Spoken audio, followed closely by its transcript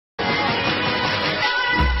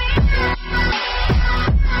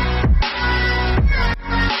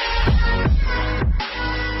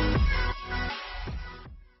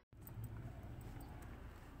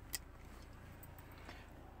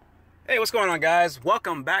what's going on, guys?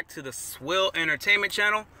 Welcome back to the Swill Entertainment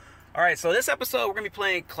channel. Alright, so this episode we're going to be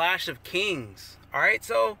playing Clash of Kings. Alright,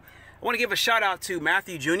 so I want to give a shout out to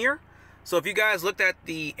Matthew Jr. So if you guys looked at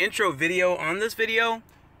the intro video on this video,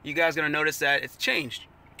 you guys are going to notice that it's changed.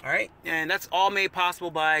 Alright, and that's all made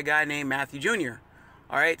possible by a guy named Matthew Jr.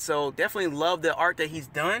 Alright, so definitely love the art that he's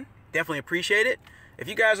done. Definitely appreciate it. If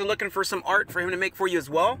you guys are looking for some art for him to make for you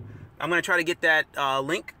as well, I'm going to try to get that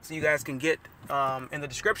link so you guys can get in the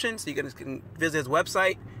description, so you guys can visit his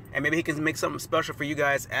website, and maybe he can make something special for you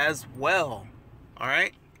guys as well.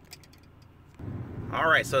 Alright,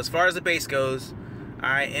 so as far as the base goes,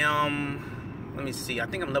 I am, let me see, I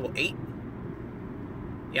think I'm level 8.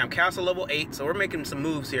 Yeah, I'm castle level 8, so we're making some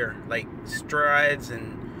moves here, like strides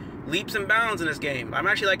and leaps and bounds in this game. I'm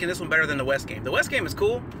actually liking this one better than the West game. The West game is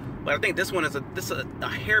cool, but I think this one is a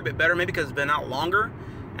hair bit better, maybe because it's been out longer.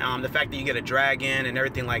 The fact that you get a dragon and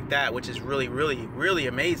everything like that, which is really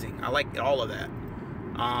amazing. I like all of that.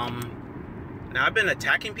 Now I've been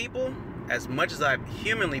attacking people as much as I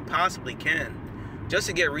humanly possibly can, just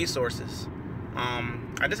to get resources.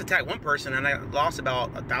 I just attacked one person and I lost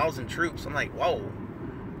about 1,000 troops. I'm like, whoa.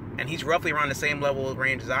 And he's roughly around the same level of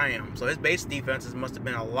range as I am. So his base defenses must have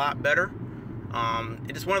been a lot better.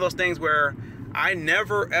 It's just one of those things where I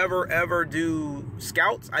never ever do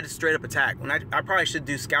scouts. I just straight up attack. When I probably should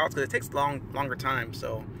do scouts because it takes longer time.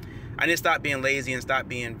 So I need to stop being lazy and stop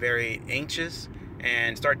being very anxious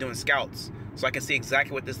and start doing scouts so I can see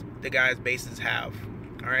exactly what the guy's bases have.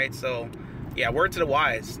 All right, so yeah, word to the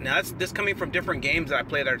wise. Now this coming from different games that I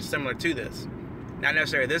played that are similar to this. Not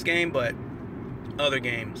necessarily this game, but other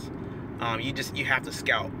games. You have to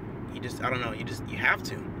scout. I don't know. You have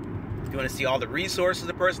to. You want to see all the resources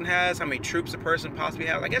the person has, how many troops the person possibly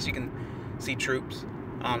has. I guess you can see troops.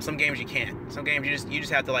 Some games you can't. Some games you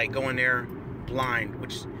just have to like go in there blind.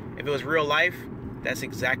 Which, if it was real life, that's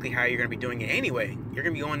exactly how you're gonna be doing it anyway. You're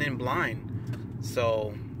gonna be going in blind.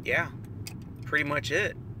 So yeah, pretty much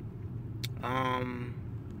it. Let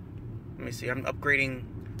me see. I'm upgrading.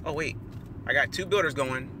 Oh wait, I got 2 builders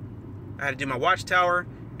going. I had to do my watchtower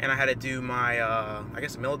and I had to do my I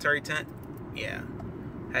guess military tent. Yeah.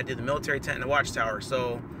 I had to do the military tent and the watchtower.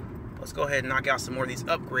 So let's go ahead and knock out some more of these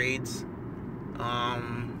upgrades.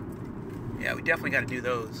 Yeah, we definitely got to do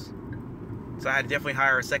those. So I had to definitely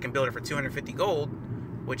hire a second builder for 250 gold,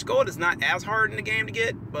 which gold is not as hard in the game to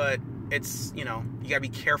get, but it's, you know, you got to be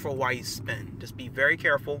careful while you spin. Just be very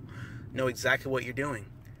careful. Know exactly what you're doing.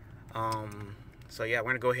 So yeah, we're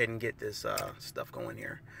going to go ahead and get this stuff going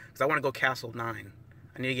here. Because I want to go castle 9.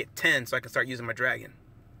 I need to get 10 so I can start using my dragon.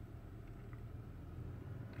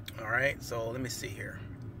 Alright, so let me see here.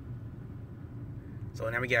 So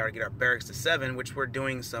now we gotta get our barracks to 7, which we're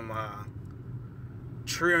doing some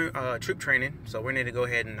troop training. So we need to go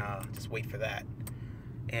ahead and just wait for that.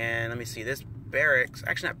 And let me see, this barracks,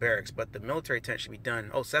 actually not barracks, but the military tent should be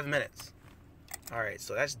done. Oh, 7 minutes. Alright,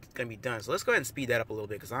 so that's gonna be done. So let's go ahead and speed that up a little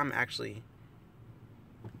bit, because I'm actually,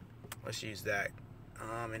 let's use that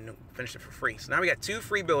and finish it for free. So now we got 2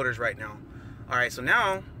 free builders right now. Alright, so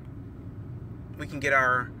now we can get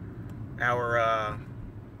our I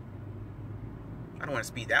don't want to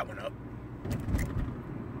speed that one up.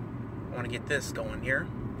 I want to get this going here.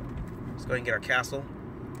 Let's go ahead and get our castle.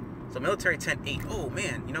 So military tent 8. Oh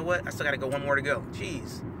man, you know what? I still got to go 1 more to go.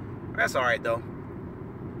 Jeez. That's alright though.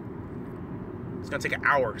 It's going to take an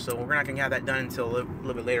hour, so we're not going to have that done until a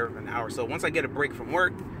little bit later than an hour. So once I get a break from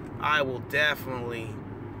work, I will definitely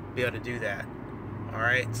be able to do that.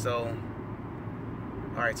 Alright, so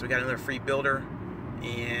we got another free builder.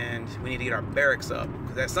 And we need to get our barracks up,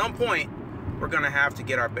 because at some point we're gonna have to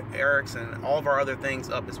get our barracks and all of our other things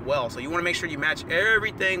up as well. So you want to make sure you match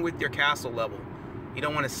everything with your castle level. You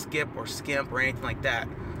don't want to skip or skimp or anything like that.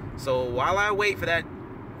 So while I wait for that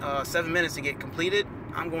 7 minutes to get completed,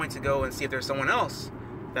 I'm going to go and see if there's someone else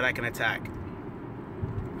that I can attack.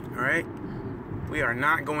 Alright, we are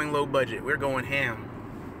not going low budget, we're going ham,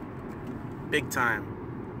 big time.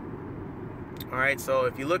 Alright, so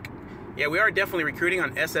if you look, yeah, we are definitely recruiting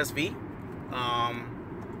on SSV.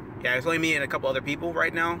 Yeah, it's only me and a couple other people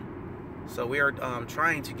right now. So we are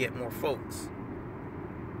trying to get more folks.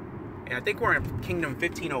 And I think we're in Kingdom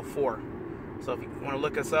 1504. So if you want to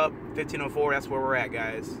look us up, 1504, that's where we're at,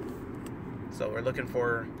 guys. So we're looking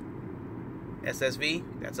for SSV.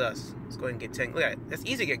 That's us. Let's go ahead and get 10. Look at it. That's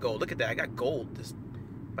easy to get gold. Look at that. I got gold just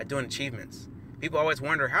by doing achievements. People always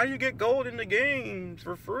wonder, how do you get gold in the games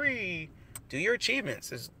for free? Do your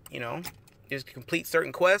achievements. Is, you know, just complete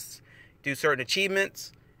certain quests, do certain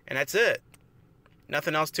achievements, and that's it.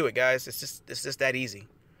 Nothing else to it, guys. It's just that easy.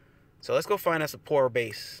 So let's go find us a poor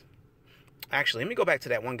base. Actually, let me go back to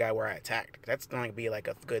that one guy where I attacked. That's going to be like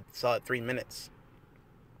a good solid 3 minutes.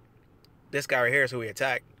 This guy right here is who we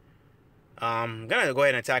attacked. I'm going to go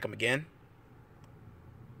ahead and attack him again.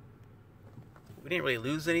 We didn't really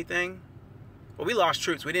lose anything. Well, we lost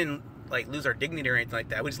troops. We didn't like lose our dignity or anything like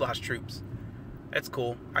that. We just lost troops. That's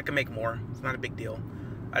cool. I can make more. It's not a big deal.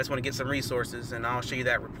 I just want to get some resources, and I'll show you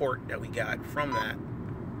that report that we got from that.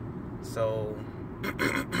 So,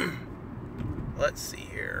 let's see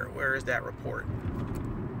here. Where is that report?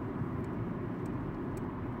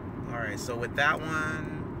 Alright, so with that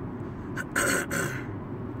one...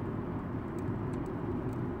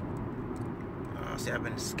 see, I've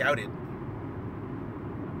been scouted.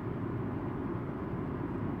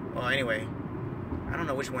 Well, anyway, I don't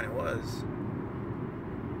know which one it was.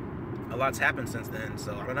 A lot's happened since then,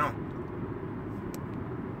 so I don't know.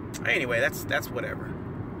 Anyway, that's whatever.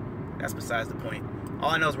 That's besides the point. All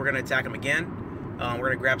I know is we're going to attack them again. We're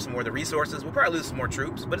going to grab some more of the resources. We'll probably lose some more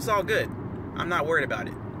troops, but it's all good. I'm not worried about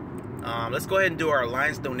it. Let's go ahead and do our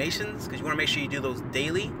alliance donations, because you want to make sure you do those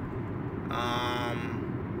daily.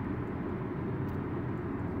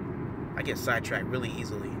 I get sidetracked really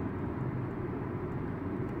easily.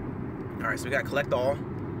 Alright, so we got to collect all.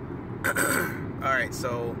 Alright,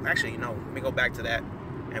 so actually, no, let me go back to that.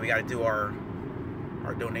 And we got to do our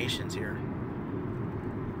donations here.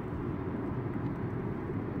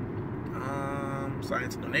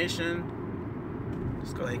 Science donation.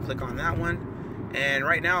 Just go ahead and click on that one. And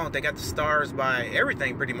right now, they got the stars by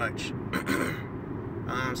everything pretty much.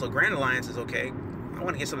 So Grand Alliance is okay. I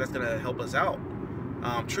want to get something that's going to help us out.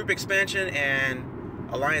 Troop expansion and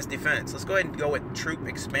alliance defense. Let's go ahead and go with troop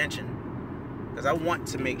expansion. Because I want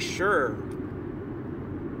to make sure...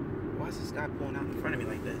 Why is this guy pulling out in front of me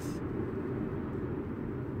like this?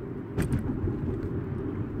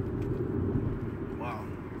 Wow.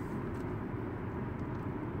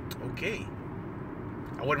 Okay.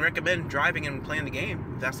 I wouldn't recommend driving and playing the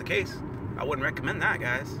game, if that's the case. I wouldn't recommend that,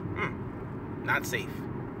 guys. Not safe.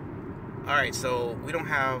 Alright, so we don't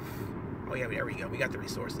have... Oh yeah, there we go. We got the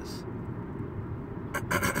resources.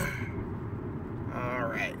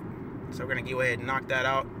 Alright. So we're going to go ahead and knock that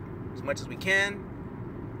out as much as we can.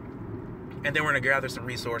 And then we're going to gather some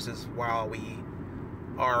resources while we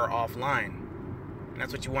are offline. And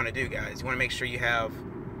that's what you want to do, guys. You want to make sure you have...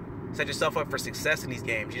 Set yourself up for success in these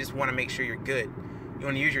games. You just want to make sure you're good. You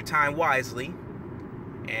want to use your time wisely.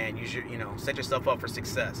 And use your, set yourself up for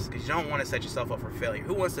success. Because you don't want to set yourself up for failure.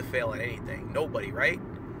 Who wants to fail at anything? Nobody, right?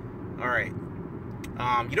 Alright.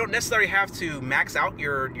 You don't necessarily have to max out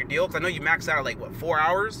your deal. Because I know you max out at like, what, 4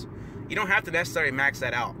 hours? You don't have to necessarily max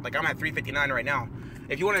that out. Like, I'm at 359 right now.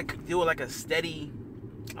 If you want to do like a steady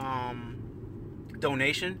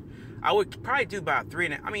donation, I would probably do about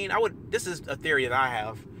 3.5. I mean, this is a theory that I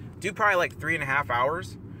have. Do probably like 3.5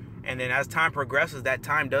 hours. And then as time progresses, that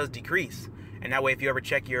time does decrease. And that way, if you ever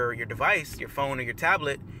check your device, your phone or your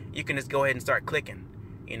tablet, you can just go ahead and start clicking,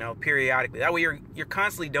 periodically. That way, you're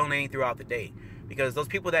constantly donating throughout the day. Because those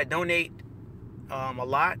people that donate a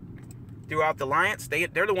lot throughout the alliance, they're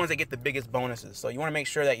the ones that get the biggest bonuses. So you want to make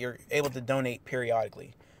sure that you're able to donate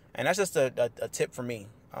periodically. And that's just a tip for me.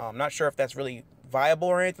 I'm not sure if that's really viable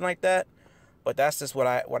or anything like that, but that's just what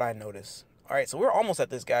I notice. All right, so we're almost at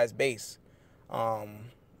this guy's base.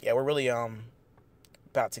 Yeah, we're really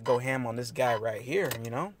about to go ham on this guy right here,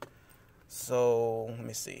 So let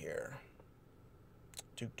me see here.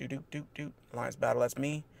 Alliance battle. That's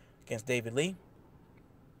me against David Lee.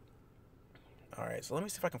 All right, so let me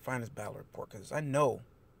see if I can find this battle report, because I know.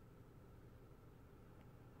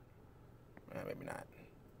 Maybe not.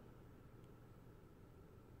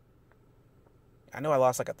 I know I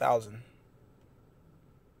lost like 1,000.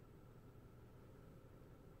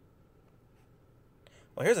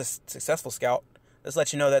 Well, here's a successful scout. Let's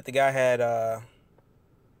let you know that the guy had, let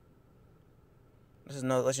you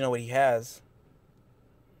know what he has.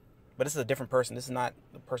 But this is a different person. This is not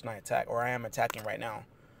the person I attack, or I am attacking right now.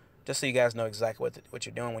 Just so you guys know exactly what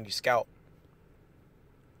you're doing when you scout.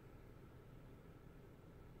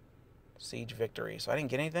 Siege victory. So I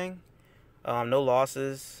didn't get anything. No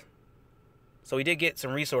losses. So we did get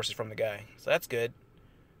some resources from the guy. So that's good.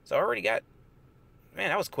 So I already got... Man,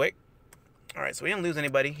 that was quick. Alright, so we didn't lose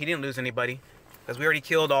anybody. He didn't lose anybody. Because we already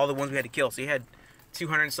killed all the ones we had to kill. So he had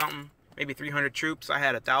 200 something, maybe 300 troops. I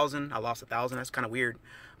had 1,000. I lost 1,000. That's kind of weird.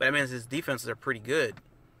 But that means his defenses are pretty good.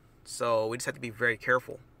 So we just have to be very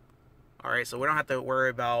careful. Alright, so we don't have to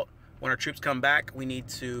worry about when our troops come back, we need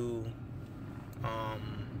to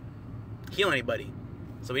heal anybody.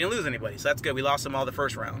 So we didn't lose anybody. So that's good. We lost them all the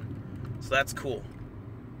first round. So that's cool.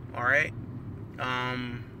 Alright.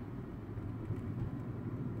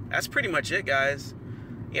 That's pretty much it, guys.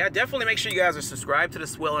 yeah, definitely make sure you guys are subscribed to the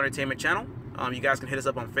Swill Entertainment channel. You guys can hit us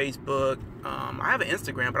up on Facebook. I have an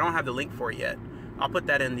Instagram, but I don't have the link for it yet. I'll put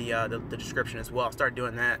that in the description as well. I'll start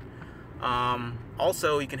doing that.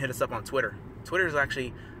 Also, you can hit us up on Twitter. Twitter is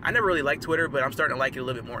actually, I never really liked Twitter, but I'm starting to like it a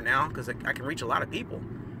little bit more now because I can reach a lot of people.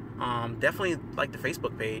 Definitely like the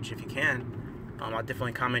Facebook page if you can. I'll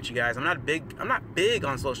definitely comment you guys. I'm not big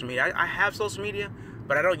on social media. I have social media,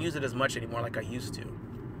 but I don't use it as much anymore like I used to.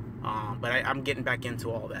 But I'm getting back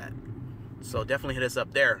into all that. So definitely hit us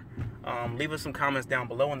up there. Leave us some comments down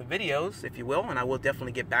below on the videos, if you will, and I will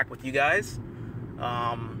definitely get back with you guys.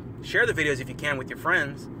 Share the videos if you can with your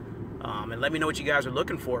friends, and let me know what you guys are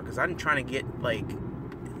looking for, because I'm trying to get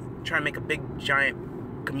trying to make a big giant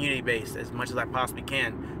community base as much as I possibly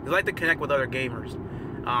can. I like to connect with other gamers.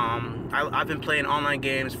 I've been playing online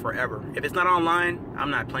games forever. If it's not online,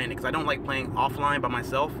 I'm not playing it, because I don't like playing offline by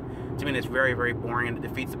myself. To me, it's very, very boring and it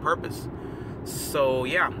defeats the purpose. So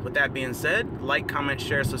yeah, with that being said, like, comment,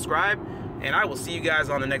 share, subscribe, and I will see you guys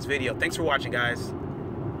on the next video. Thanks for watching, guys.